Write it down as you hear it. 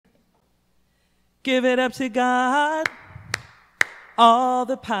Give it up to God. All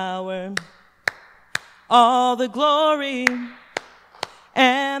the power, all the glory,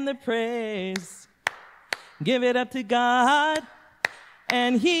 and the praise. Give it up to God,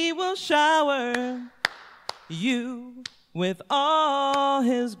 and He will shower you with all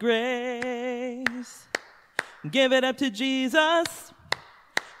His grace. Give it up to Jesus,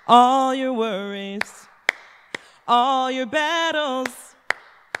 all your worries, all your battles,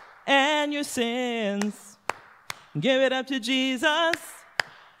 and your sins. Give it up to Jesus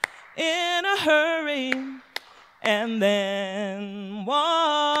in a hurry, and then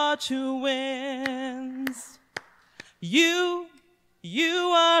watch who wins. You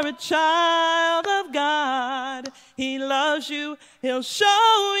are a child of God. He loves you. He'll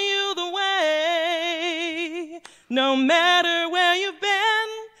show you the way. No matter where you've been,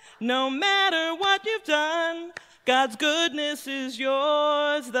 no matter what you've done, God's goodness is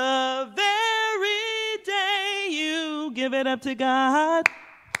yours the very day you give it up to God.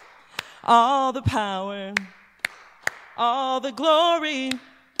 All the power, all the glory,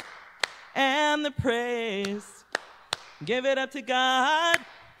 and the praise. Give it up to God,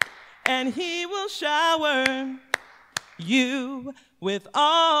 and He will shower you with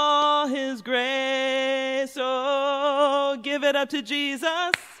all His grace. Oh, give it up to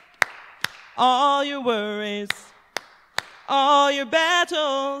Jesus, all your worries, all your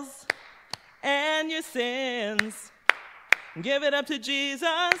battles, and your sins. Give it up to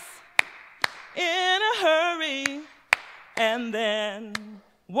Jesus in a hurry, and then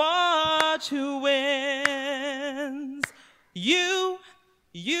watch who wins. You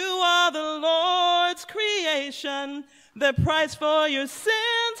are the Lord's creation. The price for your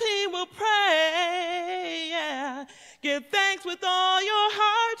sins He will pay. Yeah. Give thanks with all your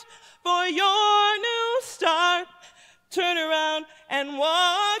heart for your new start. Turn around and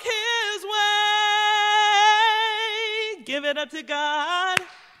walk His way. Give it up to God.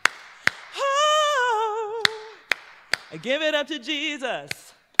 Oh, give it up to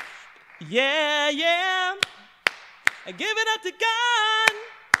Jesus. Yeah, yeah. Give it up to God.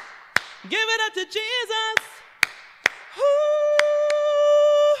 Give it up to Jesus. Ooh,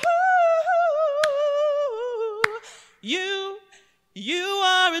 you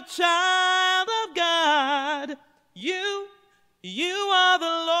are a child of God. You are the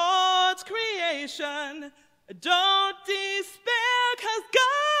Lord's creation. Don't despair, 'cause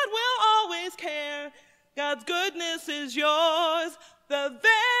God will always care. God's goodness is yours the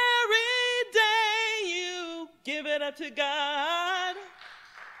very day you give it up to God.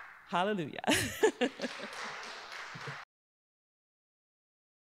 Hallelujah.